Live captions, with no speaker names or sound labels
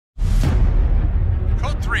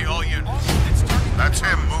3, all units. That's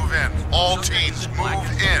him. Move in. All teams,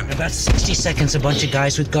 move in. In about 60 seconds, a bunch of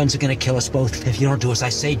guys with guns are gonna kill us both. If you don't do as I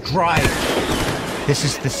say, drive. This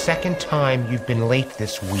is the second time you've been late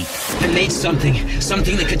this week. I made something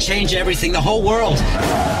that could change everything, the whole world.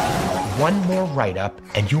 One more write-up,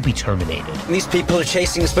 and you'll be terminated. And these people are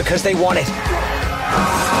chasing us because they want it.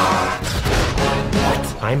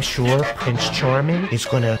 I'm sure Prince Charming is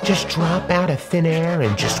gonna just drop out of thin air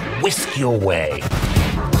and just whisk you away.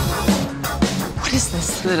 What is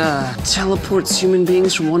this? That teleports human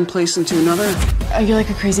beings from one place into another? Are you like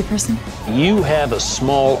a crazy person? You have a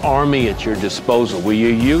small army at your disposal. Will you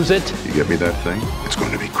use it? You get me that thing? It's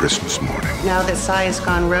going to be Christmas morning. Now that Sai has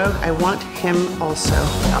gone rogue, I want him also.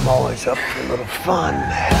 I'm always up for a little fun.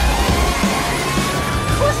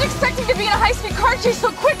 I wasn't expecting to be in a high-speed car chase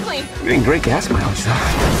so quickly. You're getting great gas mileage,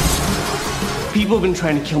 though. People have been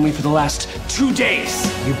trying to kill me for the last 2 days.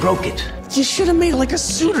 You broke it. You should have made like a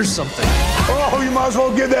suit or something. Oh, you might as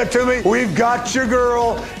well give that to me. We've got your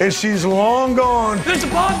girl, and she's long gone. There's a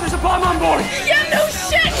bomb on board. Yeah!